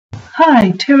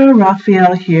Hi, Tara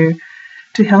Raphael here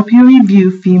to help you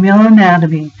review female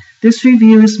anatomy. This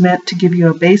review is meant to give you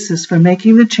a basis for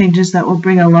making the changes that will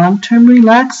bring a long-term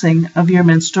relaxing of your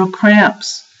menstrual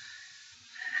cramps.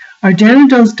 Our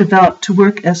genitals developed to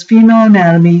work as female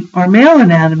anatomy or male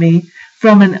anatomy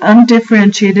from an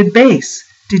undifferentiated base.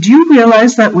 Did you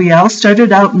realize that we all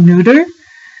started out neuter?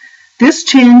 This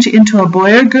change into a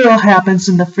boy or girl happens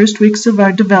in the first weeks of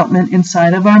our development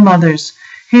inside of our mothers.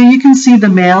 Here you can see the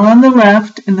male on the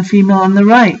left and the female on the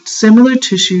right. Similar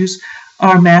tissues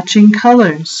are matching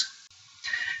colors.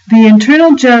 The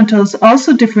internal genitals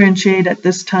also differentiate at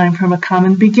this time from a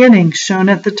common beginning, shown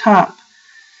at the top.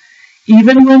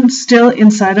 Even when still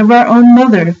inside of our own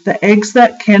mother, the eggs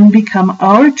that can become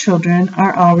our children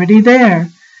are already there.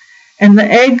 And the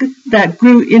egg that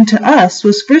grew into us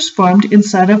was first formed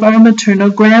inside of our maternal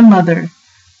grandmother.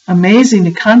 Amazing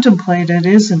to contemplate it,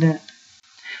 isn't it?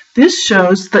 This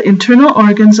shows the internal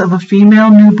organs of a female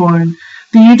newborn.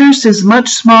 The uterus is much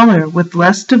smaller with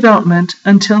less development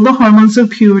until the hormones of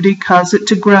puberty cause it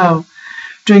to grow.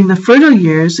 During the fertile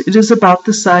years, it is about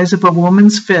the size of a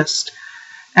woman's fist.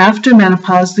 After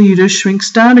menopause, the uterus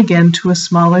shrinks down again to a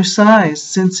smaller size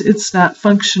since it's not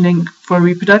functioning for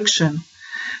reproduction.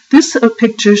 This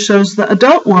picture shows the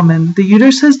adult woman. The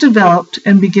uterus has developed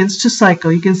and begins to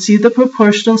cycle. You can see the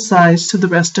proportional size to the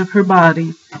rest of her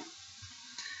body.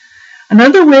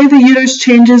 Another way the uterus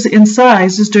changes in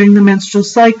size is during the menstrual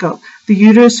cycle. The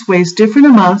uterus weighs different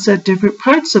amounts at different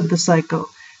parts of the cycle.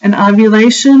 At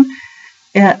ovulation,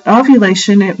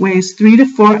 it weighs 3 to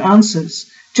 4 ounces.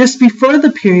 Just before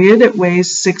the period, it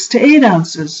weighs 6 to 8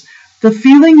 ounces. The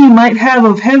feeling you might have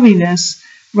of heaviness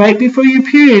right before your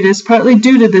period is partly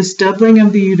due to this doubling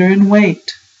of the uterine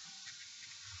weight.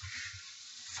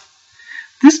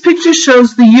 This picture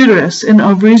shows the uterus and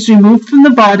ovaries removed from the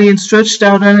body and stretched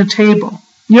out on a table.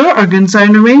 Your organs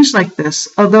aren't arranged like this,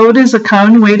 although it is a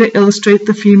common way to illustrate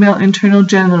the female internal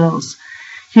genitals.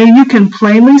 Here you can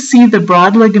plainly see the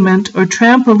broad ligament, or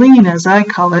trampoline as I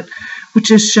call it,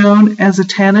 which is shown as a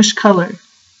tannish color.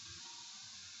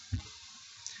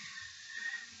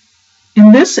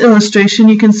 In this illustration,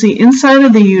 you can see inside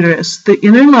of the uterus, the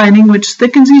inner lining which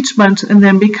thickens each month and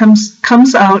then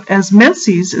comes out as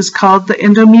menses is called the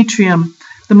endometrium.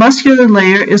 The muscular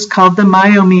layer is called the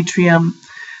myometrium.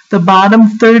 The bottom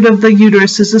third of the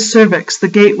uterus is the cervix, the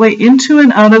gateway into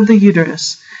and out of the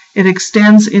uterus. It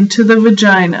extends into the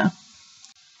vagina.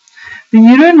 The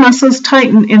uterine muscles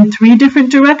tighten in 3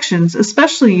 different directions,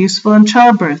 especially useful in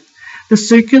childbirth. The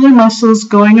circular muscles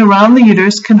going around the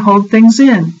uterus can hold things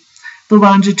in. The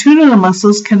longitudinal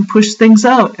muscles can push things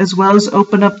out as well as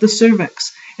open up the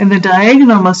cervix, and the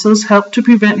diagonal muscles help to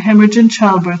prevent hemorrhage in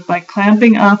childbirth by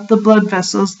clamping off the blood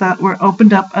vessels that were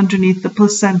opened up underneath the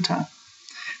placenta.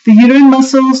 The uterine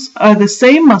muscles are the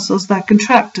same muscles that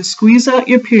contract to squeeze out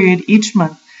your period each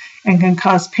month and can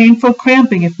cause painful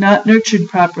cramping if not nurtured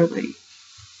properly.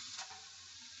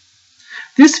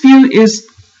 This view is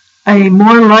a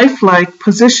more lifelike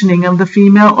positioning of the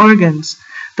female organs.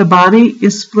 The body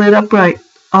is split upright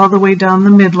all the way down the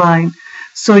midline,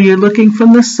 so you're looking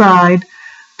from the side.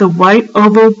 The white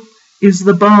oval is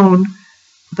the bone,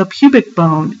 the pubic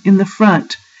bone in the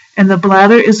front, and the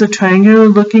bladder is a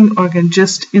triangular-looking organ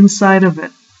just inside of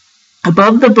it.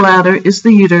 Above the bladder is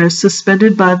the uterus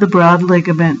suspended by the broad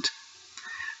ligament.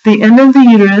 The end of the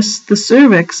uterus, the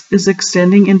cervix, is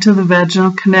extending into the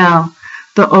vaginal canal.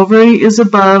 The ovary is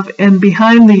above and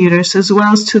behind the uterus as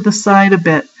well as to the side a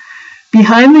bit.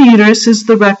 Behind the uterus is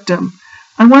the rectum.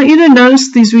 I want you to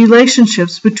notice these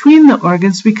relationships between the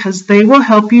organs because they will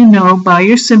help you know by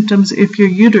your symptoms if your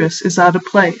uterus is out of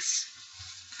place.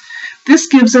 This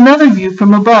gives another view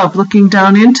from above, looking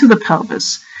down into the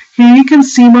pelvis. Here you can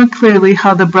see more clearly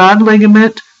how the broad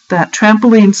ligament, that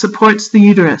trampoline, supports the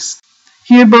uterus.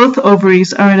 Here both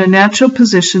ovaries are in a natural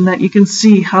position that you can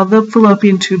see how the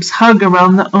fallopian tubes hug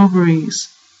around the ovaries.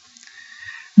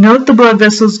 Note the blood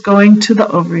vessels going to the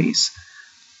ovaries.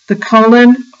 The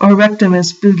colon or rectum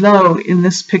is below in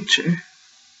this picture.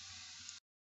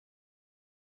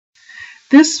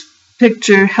 This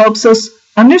picture helps us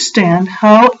understand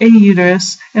how a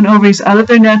uterus and ovaries out of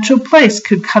their natural place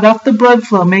could cut off the blood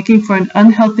flow, making for an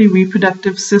unhealthy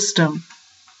reproductive system.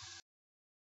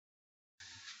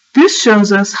 This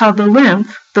shows us how the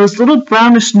lymph, those little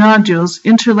brownish nodules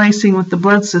interlacing with the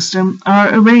blood system,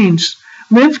 are arranged.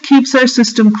 Lymph keeps our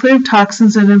system clear of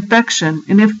toxins and infection,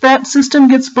 and if that system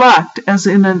gets blocked, as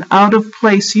in an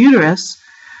out-of-place uterus,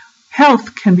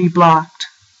 health can be blocked.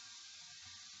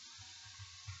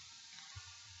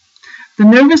 The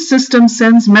nervous system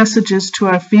sends messages to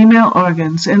our female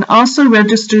organs and also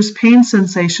registers pain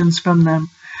sensations from them.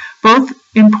 both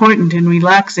important in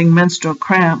relaxing menstrual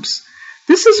cramps.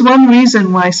 This is one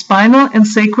reason why spinal and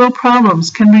sacral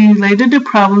problems can be related to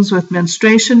problems with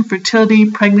menstruation, fertility,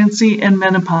 pregnancy, and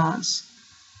menopause.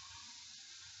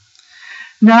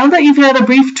 Now that you've had a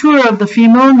brief tour of the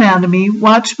female anatomy,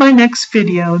 watch my next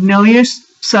video, Know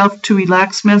Yourself to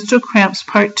Relax Menstrual Cramps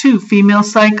Part 2, Female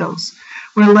Cycles.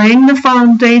 We're laying the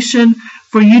foundation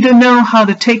for you to know how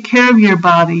to take care of your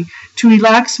body to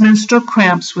relax menstrual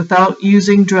cramps without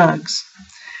using drugs.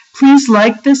 Please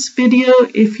like this video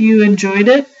if you enjoyed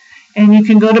it, and you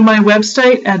can go to my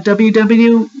website at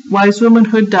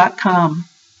www.wisewomanhood.com.